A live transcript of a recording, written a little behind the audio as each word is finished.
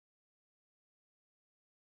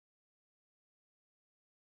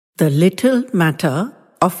The little matter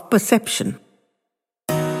of perception.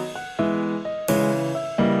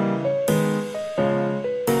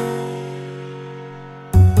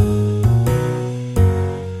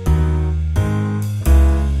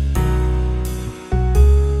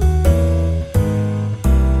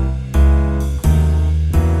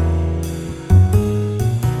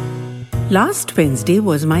 Last Wednesday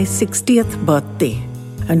was my 60th birthday,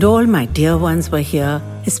 and all my dear ones were here,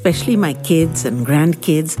 especially my kids and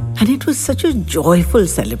grandkids, and it was such a joyful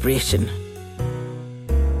celebration.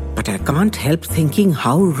 But I can't help thinking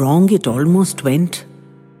how wrong it almost went.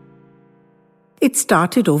 It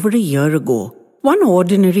started over a year ago, one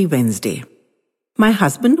ordinary Wednesday. My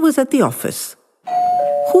husband was at the office.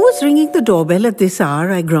 "Who was ringing the doorbell at this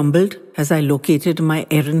hour?" I grumbled as I located my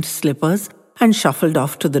errant slippers and shuffled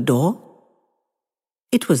off to the door.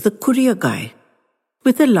 It was the courier guy,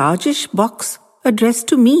 with a largish box addressed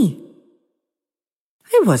to me.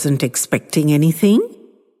 I wasn't expecting anything,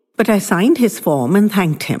 but I signed his form and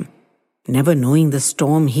thanked him, never knowing the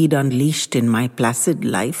storm he'd unleashed in my placid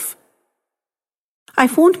life. I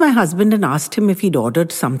phoned my husband and asked him if he'd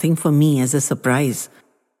ordered something for me as a surprise.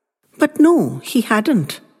 But no, he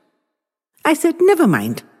hadn't. I said, never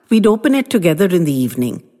mind, we'd open it together in the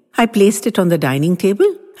evening. I placed it on the dining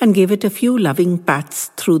table and gave it a few loving pats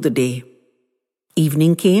through the day.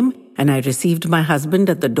 Evening came, and I received my husband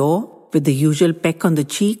at the door with the usual peck on the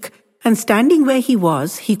cheek, and standing where he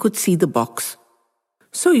was, he could see the box.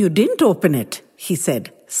 "So you didn't open it," he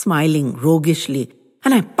said, smiling roguishly,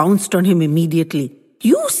 and I pounced on him immediately.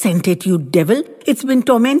 "You sent it, you devil! It's been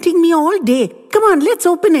tormenting me all day. Come on, let's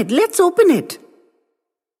open it.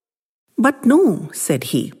 But no, said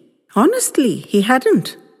he. Honestly, he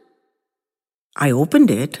hadn't. I opened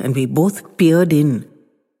it and we both peered in.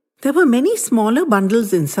 There were many smaller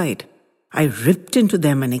bundles inside. I ripped into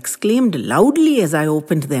them and exclaimed loudly as I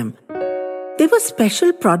opened them. They were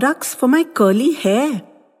special products for my curly hair,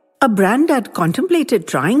 a brand I'd contemplated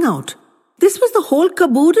trying out. This was the whole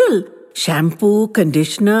caboodle. Shampoo,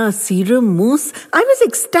 conditioner, serum, mousse. I was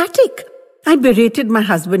ecstatic. I berated my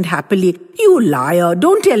husband happily. "You liar,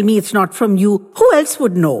 don't tell me it's not from you. Who else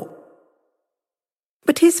would know?"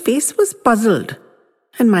 But his face was puzzled,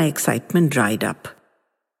 and my excitement dried up.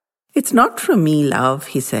 "It's not from me, love,"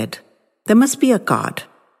 he said. "There must be a card."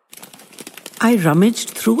 I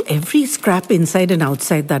rummaged through every scrap inside and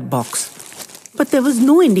outside that box, but there was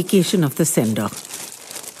no indication of the sender.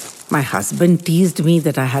 My husband teased me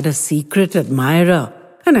that I had a secret admirer,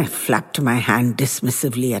 and I flapped my hand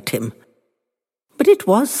dismissively at him. But it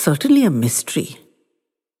was certainly a mystery.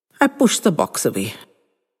 I pushed the box away.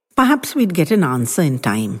 Perhaps we'd get an answer in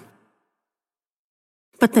time.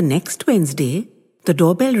 But the next Wednesday, the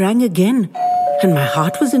doorbell rang again, and my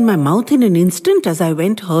heart was in my mouth in an instant as I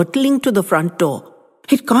went hurtling to the front door.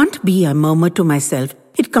 "It can't be," I murmured to myself.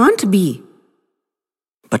 "It can't be."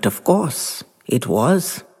 But of course, it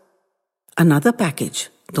was. Another package,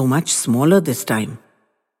 though much smaller this time.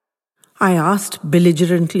 I asked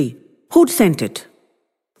belligerently, who'd sent it?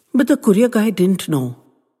 But the courier guy didn't know.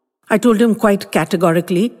 I told him quite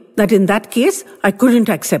categorically that in that case, I couldn't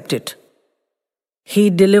accept it. "He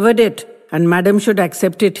delivered it, and madam should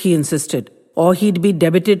accept it," he insisted, "or he'd be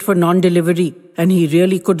debited for non-delivery, and he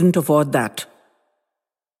really couldn't afford that."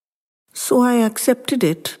 So I accepted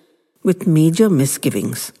it with major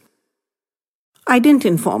misgivings. I didn't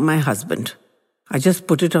inform my husband. I just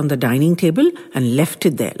put it on the dining table and left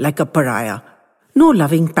it there like a pariah. No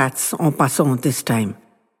loving pats en passant this time.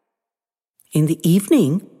 In the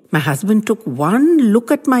evening, my husband took one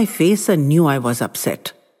look at my face and knew I was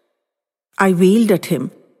upset. I wailed at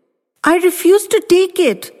him. "I refused to take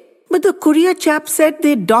it, but the courier chap said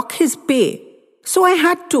they'd dock his pay, so I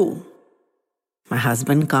had to." My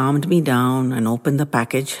husband calmed me down and opened the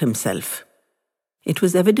package himself. It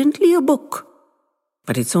was evidently a book,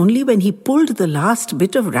 but it's only when he pulled the last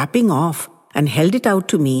bit of wrapping off and held it out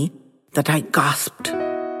to me that I gasped.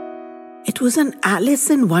 It was an Alice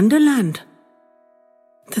in Wonderland.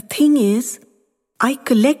 The thing is, I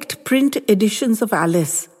collect print editions of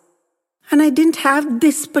Alice, and I didn't have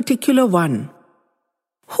this particular one.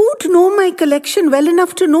 Who'd know my collection well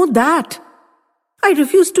enough to know that? I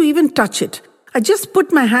refused to even touch it. I just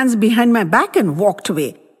put my hands behind my back and walked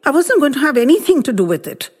away. I wasn't going to have anything to do with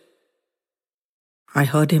it. I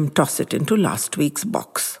heard him toss it into last week's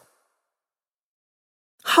box.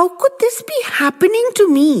 How could this be happening to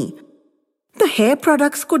me? The hair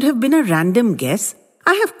products could have been a random guess.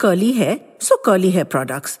 I have curly hair, so curly hair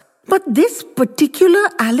products. But this particular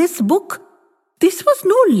Alice book, this was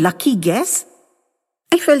no lucky guess.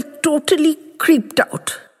 I felt totally creeped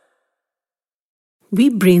out. We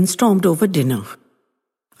brainstormed over dinner.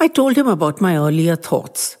 I told him about my earlier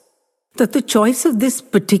thoughts, that the choice of this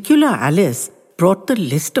particular Alice brought the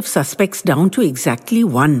list of suspects down to exactly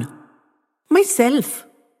one. Myself.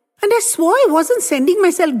 And I swore I wasn't sending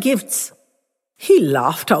myself gifts. He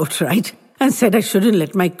laughed outright and said I shouldn't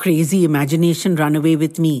let my crazy imagination run away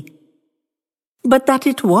with me. But that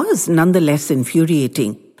it was nonetheless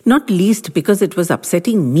infuriating, not least because it was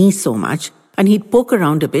upsetting me so much, and he'd poke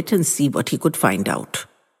around a bit and see what he could find out.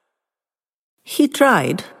 He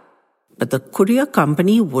tried, but the courier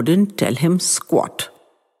company wouldn't tell him squat.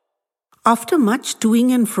 After much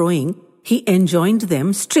toing and froing, he enjoined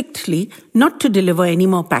them strictly not to deliver any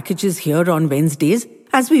more packages here on Wednesdays,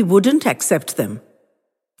 as we wouldn't accept them.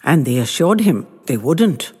 And they assured him they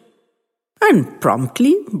wouldn't, and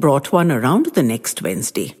promptly brought one around the next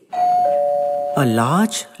Wednesday. A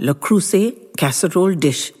large Le Creuset casserole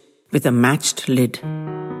dish with a matched lid.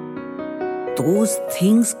 Those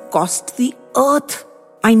things cost the earth,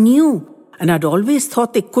 I knew, and I'd always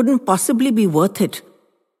thought they couldn't possibly be worth it,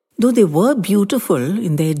 though they were beautiful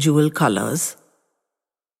in their jewel colors.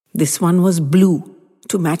 This one was blue,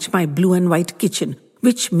 to match my blue and white kitchen,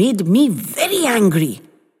 which made me very angry.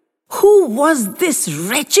 Who was this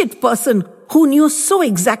wretched person who knew so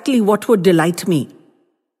exactly what would delight me?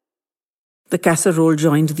 The casserole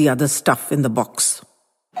joined the other stuff in the box.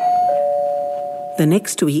 The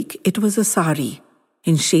next week, it was a sari,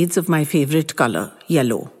 in shades of my favorite color,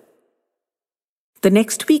 yellow. The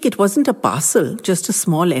next week, it wasn't a parcel, just a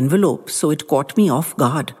small envelope, so it caught me off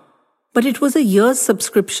guard. But it was a year's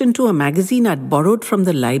subscription to a magazine I'd borrowed from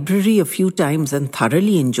the library a few times and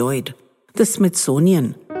thoroughly enjoyed, the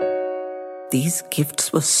Smithsonian. These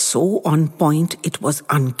gifts were so on point, it was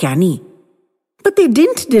uncanny. But they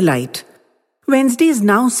didn't delight. Wednesdays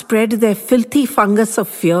now spread their filthy fungus of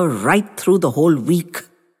fear right through the whole week.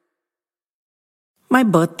 My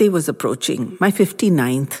birthday was approaching, my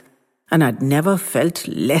 59th, and I'd never felt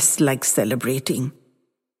less like celebrating.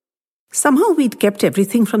 Somehow we'd kept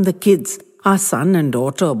everything from the kids, our son and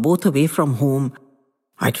daughter, both away from home.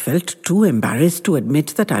 I'd felt too embarrassed to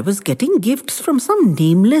admit that I was getting gifts from some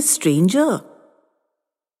nameless stranger.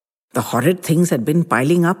 The horrid things had been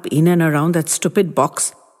piling up in and around that stupid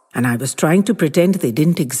box, and I was trying to pretend they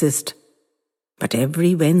didn't exist. But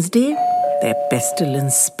every Wednesday, their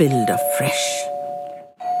pestilence spilled afresh.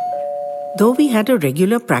 Though we had a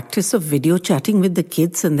regular practice of video chatting with the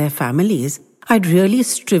kids and their families, I'd really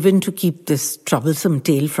striven to keep this troublesome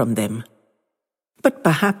tale from them. But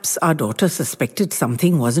perhaps our daughter suspected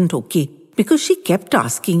something wasn't okay because she kept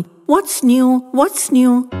asking, "What's new? What's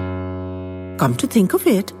new?" Come to think of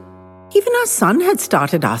it, even our son had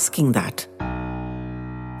started asking that.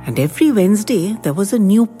 And every Wednesday there was a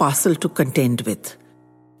new parcel to contend with,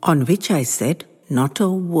 on which I said not a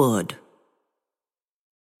word.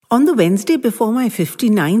 On the Wednesday before my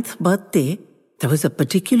 59th birthday, there was a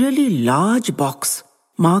particularly large box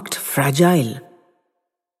marked fragile.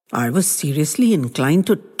 I was seriously inclined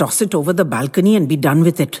to toss it over the balcony and be done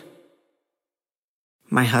with it.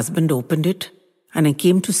 My husband opened it, and I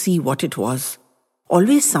came to see what it was.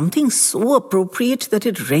 Always something so appropriate that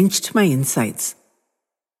it wrenched my insides.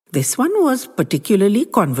 This one was particularly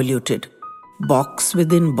convoluted. Box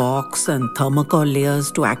within box and thermocol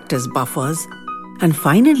layers to act as buffers. And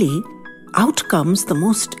finally, out comes the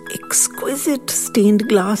most exquisite stained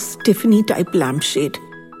glass Tiffany-type lampshade.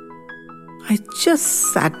 I just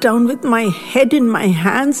sat down with my head in my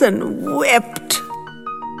hands and wept.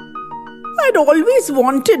 I'd always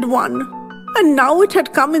wanted one, and now it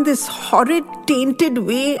had come in this horrid, tainted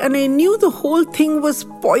way, and I knew the whole thing was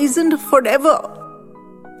poisoned forever.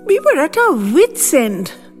 We were at our wits'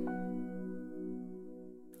 end.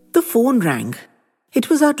 The phone rang. It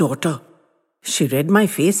was our daughter. She read my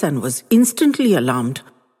face and was instantly alarmed.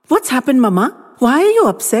 "What's happened, Mama? Why are you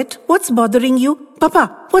upset? What's bothering you? Papa,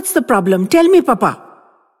 what's the problem? Tell me, Papa."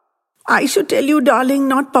 "I should tell you, darling,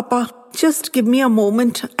 not Papa. Just give me a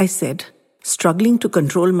moment," I said, struggling to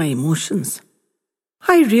control my emotions.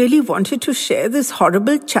 I really wanted to share this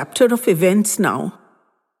horrible chapter of events now.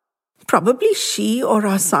 Probably she or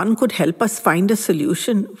our son could help us find a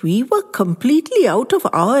solution. We were completely out of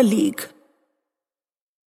our league.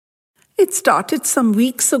 "It started some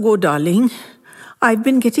weeks ago, darling. I've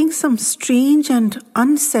been getting some strange and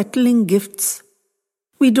unsettling gifts.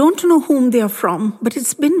 We don't know whom they are from, but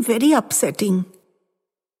it's been very upsetting."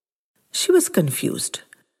 She was confused.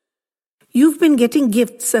 "You've been getting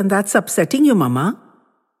gifts and that's upsetting you, Mama?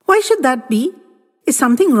 Why should that be? Is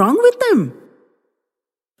something wrong with them?"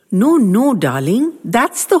 No, darling,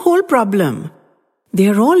 that's the whole problem.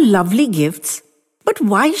 They're all lovely gifts, but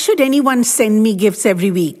why should anyone send me gifts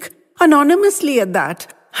every week? Anonymously at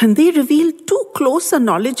that. and they reveal too close a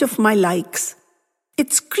knowledge of my likes.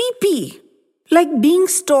 It's creepy, like being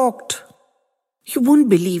stalked. You won't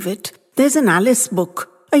believe it. There's an Alice book,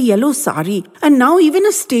 a yellow sari, and now even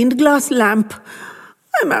a stained glass lamp.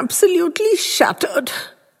 I'm absolutely shattered.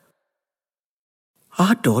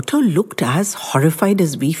 Our daughter looked as horrified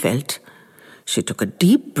as we felt. She took a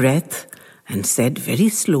deep breath and said very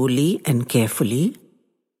slowly and carefully,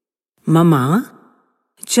 "Mama,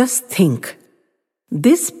 just think.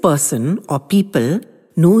 This person or people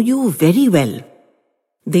know you very well.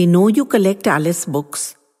 They know you collect Alice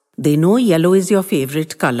books. They know yellow is your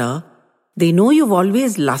favorite color. They know you've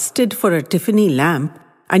always lusted for a Tiffany lamp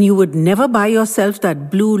and you would never buy yourself that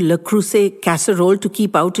blue Le Creuset casserole to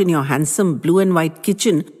keep out in your handsome blue and white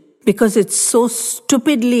kitchen because it's so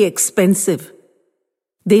stupidly expensive.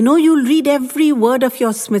 They know you'll read every word of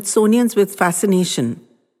your Smithsonian's with fascination.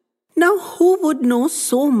 Now, who would know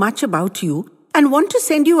so much about you and want to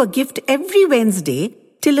send you a gift every Wednesday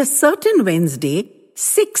till a certain Wednesday,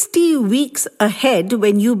 60 weeks ahead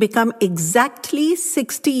when you become exactly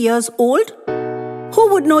 60 years old? Who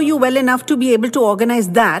would know you well enough to be able to organize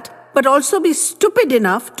that, but also be stupid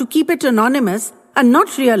enough to keep it anonymous and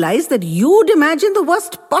not realize that you'd imagine the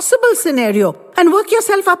worst possible scenario and work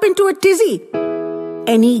yourself up into a tizzy?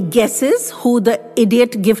 Any guesses who the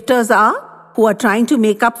idiot gifters are who are trying to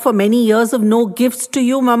make up for many years of no gifts to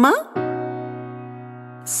you, Mama?"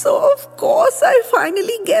 So, of course, I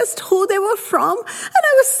finally guessed who they were from, and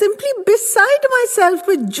I was simply beside myself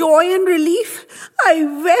with joy and relief. I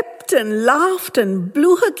wept and laughed and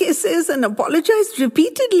blew her kisses and apologized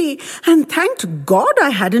repeatedly and thanked God I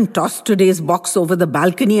hadn't tossed today's box over the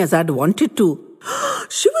balcony as I'd wanted to.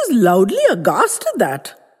 She was loudly aghast at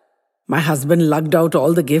that. My husband lugged out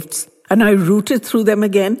all the gifts, and I rooted through them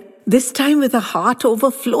again, this time with a heart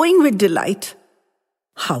overflowing with delight.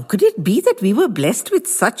 How could it be that we were blessed with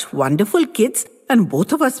such wonderful kids and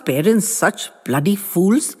both of us parents such bloody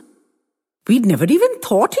fools? We'd never even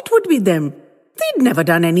thought it would be them. They'd never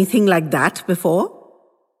done anything like that before.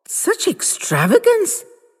 Such extravagance!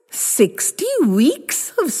 60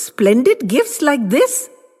 weeks of splendid gifts like this?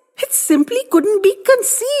 It simply couldn't be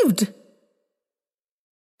conceived.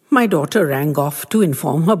 My daughter rang off to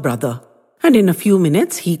inform her brother, and in a few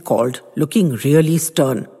minutes he called, looking really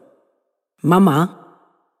stern. "Mama,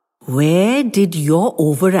 where did your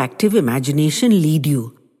overactive imagination lead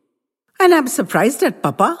you?" "And I'm surprised at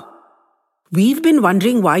Papa. We've been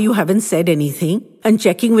wondering why you haven't said anything and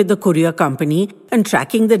checking with the courier company and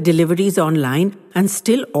tracking the deliveries online and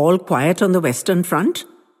still all quiet on the Western Front.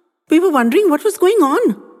 We were wondering what was going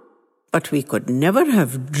on. But we could never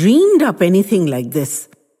have dreamed up anything like this.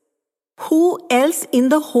 Who else in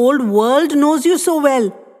the whole world knows you so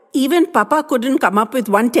well? Even Papa couldn't come up with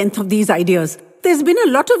 1/10 of these ideas. There's been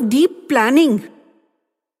a lot of deep planning."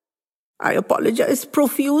 I apologized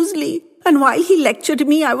profusely, and while he lectured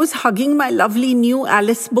me, I was hugging my lovely new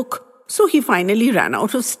Alice book, so he finally ran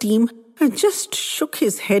out of steam and just shook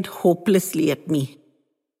his head hopelessly at me.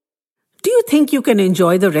 "Do you think you can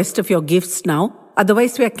enjoy the rest of your gifts now?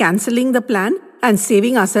 Otherwise, we're cancelling the plan and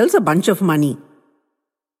saving ourselves a bunch of money."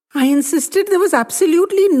 I insisted there was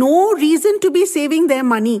absolutely no reason to be saving their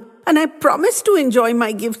money, and I promised to enjoy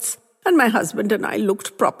my gifts, and my husband and I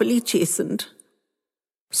looked properly chastened.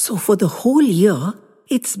 So for the whole year,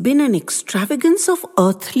 it's been an extravagance of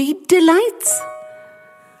earthly delights.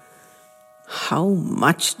 How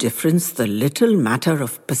much difference the little matter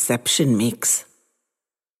of perception makes.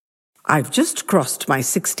 I've just crossed my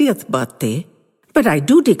 60th birthday, but I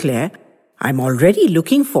do declare I'm already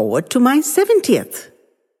looking forward to my 70th.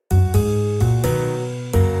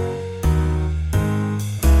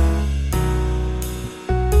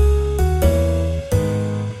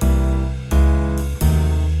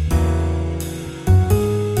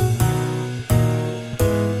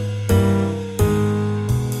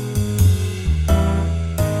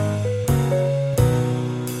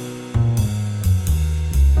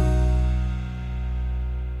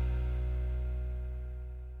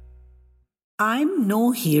 I'm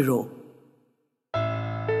no hero.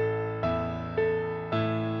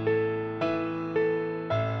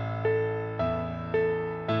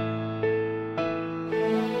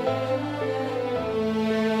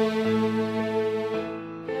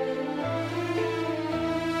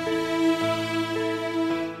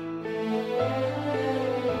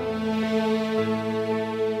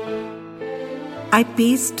 I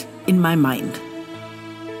paced in my mind.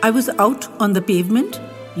 I was out on the pavement,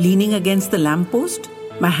 leaning against the lamppost,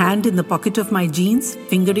 my hand in the pocket of my jeans,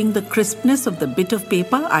 fingering the crispness of the bit of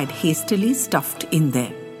paper I'd hastily stuffed in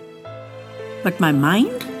there. But my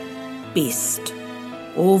mind paced.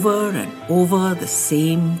 over and over the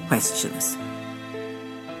same questions.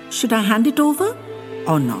 Should I hand it over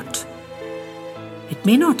or not? It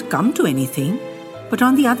may not come to anything, but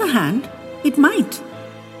on the other hand, it might.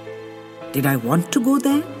 Did I want to go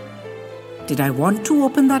there? Did I want to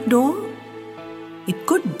open that door? It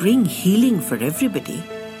could bring healing for everybody,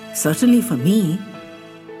 certainly for me.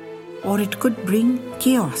 Or it could bring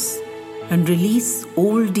chaos and release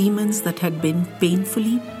old demons that had been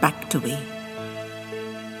painfully packed away.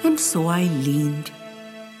 And so I leaned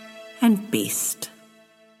and paced.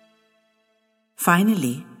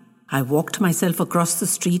 Finally, I walked myself across the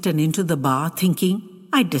street and into the bar, thinking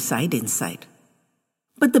I'd decide inside.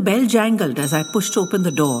 But the bell jangled as I pushed open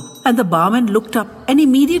the door, and the barman looked up and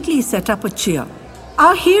immediately set up a cheer.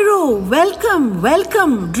 "Our hero! Welcome,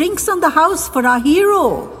 welcome! Drinks on the house for our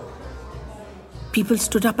hero!" People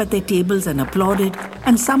stood up at their tables and applauded,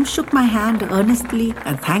 and some shook my hand earnestly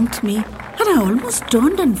and thanked me, and I almost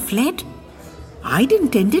turned and fled. I'd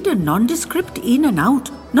intended a nondescript in and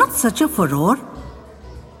out, not such a furore.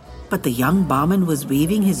 But the young barman was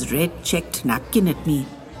waving his red checked napkin at me,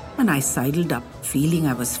 and I sidled up, feeling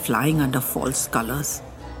I was flying under false colors.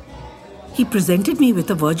 He presented me with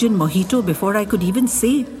a virgin mojito before I could even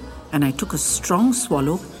say, and I took a strong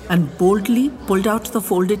swallow and boldly pulled out the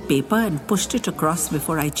folded paper and pushed it across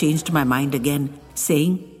before I changed my mind again,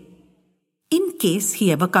 saying, "In case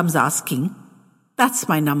he ever comes asking, that's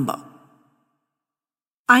my number."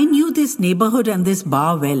 I knew this neighborhood and this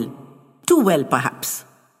bar well, too well perhaps,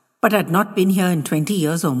 but had not been here in 20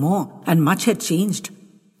 years or more, and much had changed.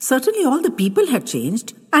 Certainly all the people had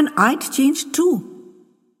changed, and I'd changed too.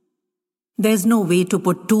 There's no way to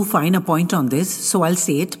put too fine a point on this, so I'll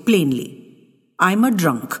say it plainly. I'm a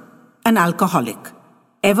drunk, an alcoholic,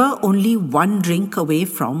 ever only one drink away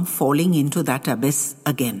from falling into that abyss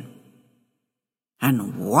again.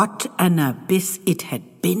 And what an abyss it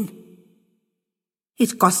had been!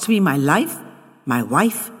 It cost me my life, my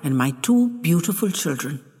wife, and my 2 beautiful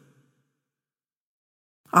children.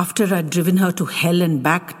 After I'd driven her to hell and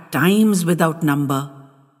back times without number,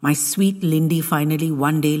 my sweet Lindy finally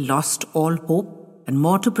one day lost all hope, and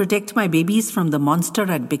more to protect my babies from the monster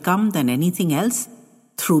I'd become than anything else,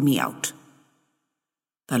 threw me out.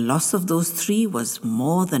 The loss of those 3 was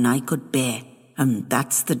more than I could bear, and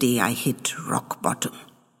that's the day I hit rock bottom.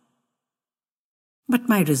 But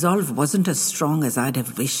my resolve wasn't as strong as I'd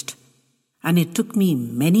have wished, and it took me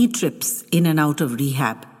many trips in and out of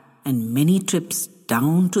rehab and many trips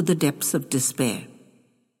down to the depths of despair,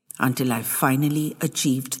 until I finally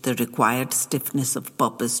achieved the required stiffness of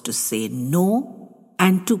purpose to say no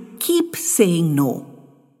and to keep saying no.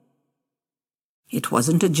 It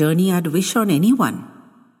wasn't a journey I'd wish on anyone.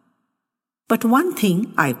 But one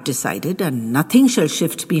thing I've decided, and nothing shall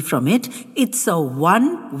shift me from it, it's a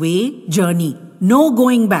one-way journey, no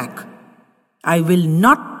going back. I will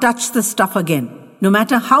not touch the stuff again, no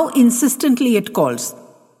matter how insistently it calls.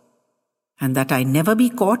 And that I never be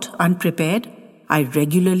caught unprepared, I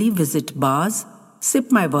regularly visit bars,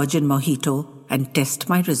 sip my virgin mojito, and test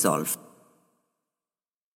my resolve.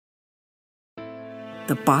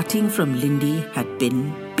 The parting from Lindy had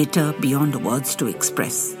been bitter beyond words to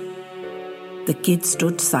express. The kids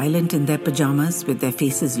stood silent in their pajamas with their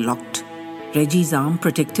faces locked, Reggie's arm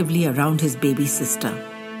protectively around his baby sister.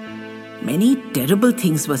 Many terrible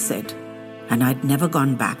things were said, and I'd never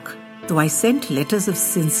gone back, though I sent letters of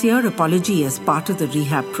sincere apology as part of the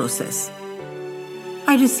rehab process.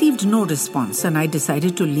 I received no response, and I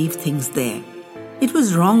decided to leave things there. It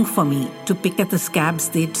was wrong for me to pick at the scabs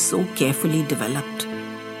they'd so carefully developed.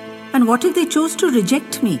 And what if they chose to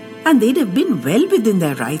reject me, and they'd have been well within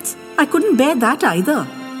their rights? I couldn't bear that either.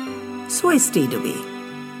 So I stayed away.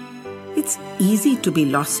 It's easy to be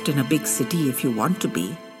lost in a big city if you want to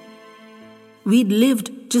be. We'd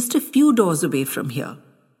lived just a few doors away from here,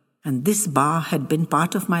 and this bar had been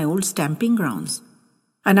part of my old stamping grounds.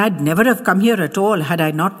 And I'd never have come here at all had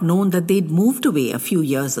I not known that they'd moved away a few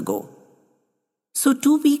years ago. So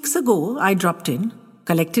 2 weeks ago, I dropped in,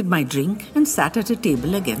 collected my drink, and sat at a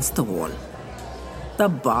table against the wall. The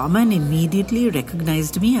barman immediately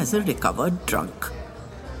recognized me as a recovered drunk.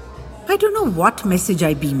 I don't know what message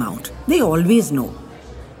I beam out. They always know.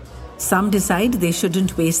 Some decide they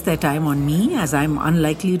shouldn't waste their time on me as I'm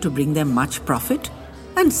unlikely to bring them much profit,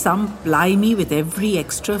 and some ply me with every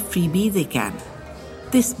extra freebie they can.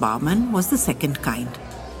 This barman was the second kind.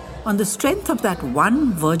 On the strength of that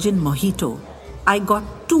one virgin mojito, I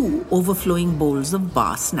got 2 overflowing bowls of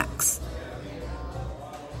bar snacks.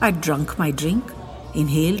 I drank my drink,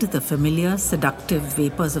 inhaled the familiar seductive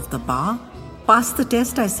vapors of the bar, passed the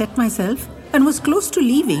test I set myself, and was close to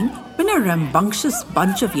leaving when a rambunctious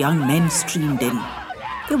bunch of young men streamed in.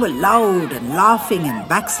 They were loud and laughing and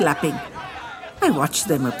backslapping. I watched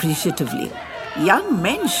them appreciatively. Young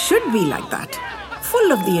men should be like that,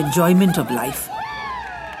 full of the enjoyment of life.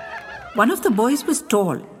 One of the boys was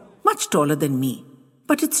tall, much taller than me,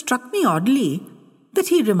 but it struck me oddly that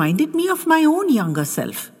he reminded me of my own younger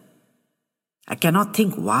self. I cannot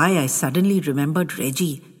think why I suddenly remembered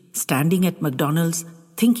Reggie standing at McDonald's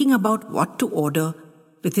thinking about what to order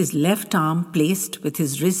with his left arm placed with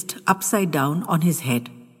his wrist upside down on his head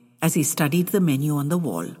as he studied the menu on the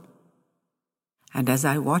wall. And as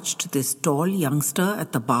I watched this tall youngster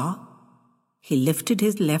at the bar, he lifted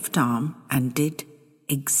his left arm and did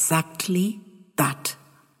exactly that.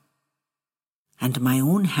 And my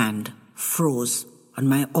own hand froze on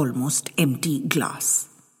my almost empty glass.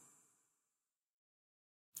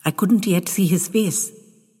 I couldn't yet see his face,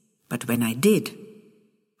 but when I did,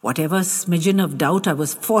 whatever smidgen of doubt I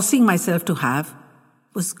was forcing myself to have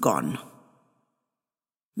was gone.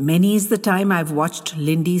 Many is the time I've watched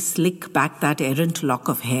Lindy slick back that errant lock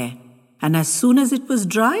of hair, and as soon as it was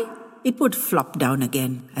dry, it would flop down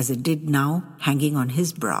again, as it did now, hanging on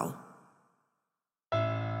his brow.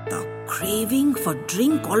 The craving for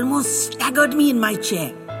drink almost staggered me in my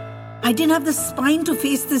chair. I didn't have the spine to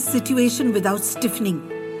face this situation without stiffening.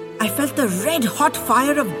 I felt the red-hot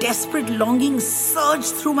fire of desperate longing surge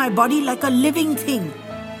through my body like a living thing.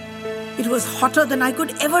 It was hotter than I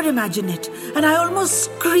could ever imagine it, and I almost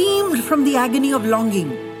screamed from the agony of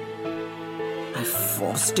longing. I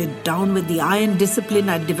forced it down with the iron discipline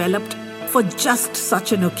I'd developed for just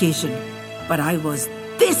such an occasion, but I was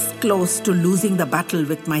this close to losing the battle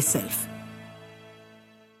with myself.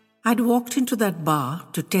 I'd walked into that bar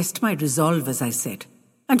to test my resolve, as I said,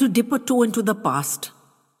 and to dip a toe into the past.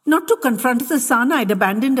 Not to confront the son I'd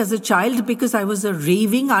abandoned as a child because I was a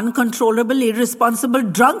raving, uncontrollable, irresponsible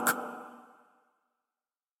drunk.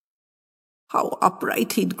 How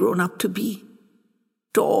upright he'd grown up to be.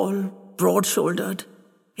 Tall, broad-shouldered,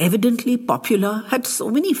 evidently popular, had so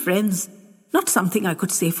many friends. Not something I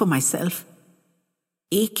could say for myself.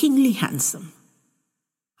 Achingly handsome.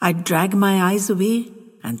 I'd drag my eyes away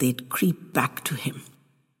and they'd creep back to him.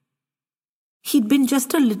 He'd been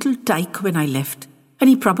just a little tyke when I left, and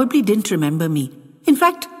he probably didn't remember me. In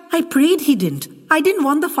fact, I prayed he didn't. I didn't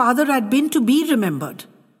want the father I'd been to be remembered.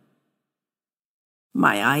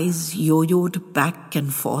 My eyes yo-yoed back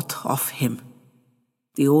and forth off him.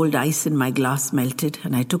 The old ice in my glass melted,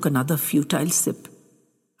 and I took another futile sip.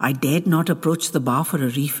 I dared not approach the bar for a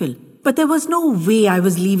refill, but there was no way I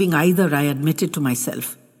was leaving either, I admitted to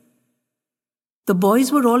myself. The boys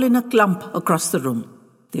were all in a clump across the room.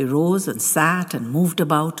 They rose and sat and moved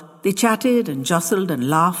about. They chatted and jostled and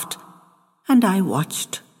laughed. And I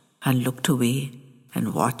watched and looked away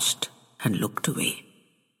and watched and looked away.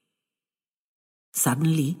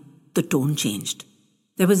 Suddenly, the tone changed.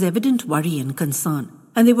 There was evident worry and concern,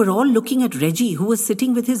 and they were all looking at Reggie, who was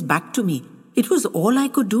sitting with his back to me. It was all I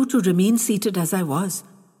could do to remain seated as I was.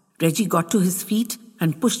 Reggie got to his feet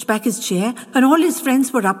and pushed back his chair, and all his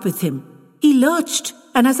friends were up with him. He lurched,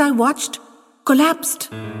 and as I watched, collapsed.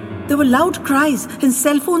 There were loud cries, and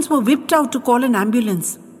cell phones were whipped out to call an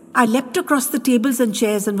ambulance. I leapt across the tables and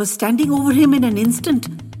chairs and was standing over him in an instant.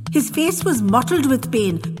 His face was mottled with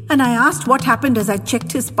pain, and I asked what happened as I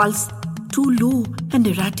checked his pulse. Too low and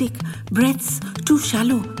erratic, breaths too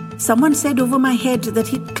shallow. Someone said over my head that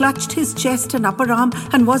he'd clutched his chest and upper arm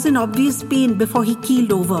and was in obvious pain before he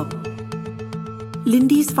keeled over.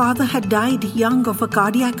 Lindy's father had died young of a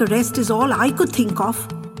cardiac arrest is all I could think of.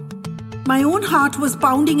 My own heart was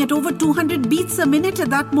pounding at over 200 beats a minute at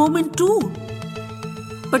that moment too.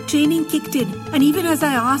 But training kicked in, and even as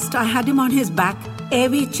I asked, I had him on his back,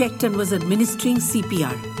 airway checked, and was administering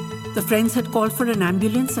CPR. The friends had called for an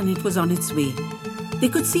ambulance and it was on its way. They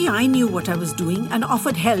could see I knew what I was doing and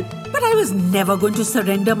offered help, but I was never going to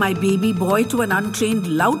surrender my baby boy to an untrained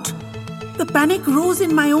lout. The panic rose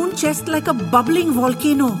in my own chest like a bubbling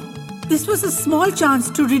volcano. This was a small chance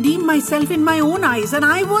to redeem myself in my own eyes, and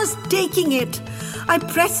I was taking it. I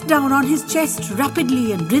pressed down on his chest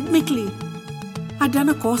rapidly and rhythmically. I'd done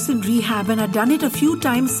a course in rehab and I'd done it a few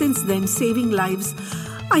times since then, saving lives.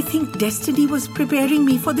 I think destiny was preparing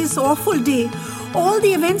me for this awful day. All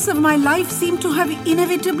the events of my life seemed to have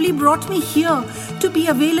inevitably brought me here to be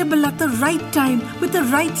available at the right time with the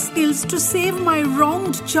right skills to save my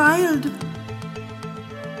wronged child.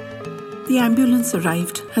 The ambulance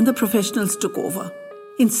arrived and the professionals took over.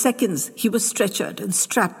 In seconds, he was stretchered and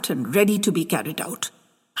strapped and ready to be carried out.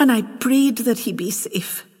 And I prayed that he be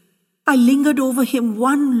safe. I lingered over him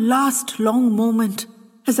one last long moment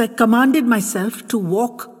as I commanded myself to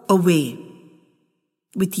walk away.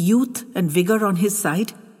 With youth and vigor on his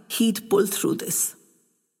side, he'd pull through this.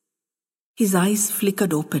 His eyes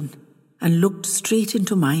flickered open and looked straight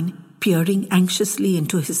into mine, peering anxiously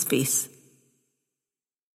into his face.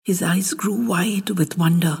 His eyes grew wide with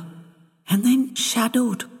wonder and then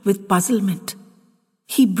shadowed with puzzlement.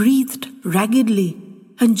 He breathed raggedly,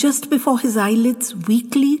 and just before his eyelids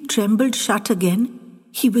weakly trembled shut again,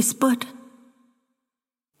 he whispered,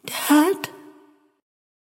 "Dad?"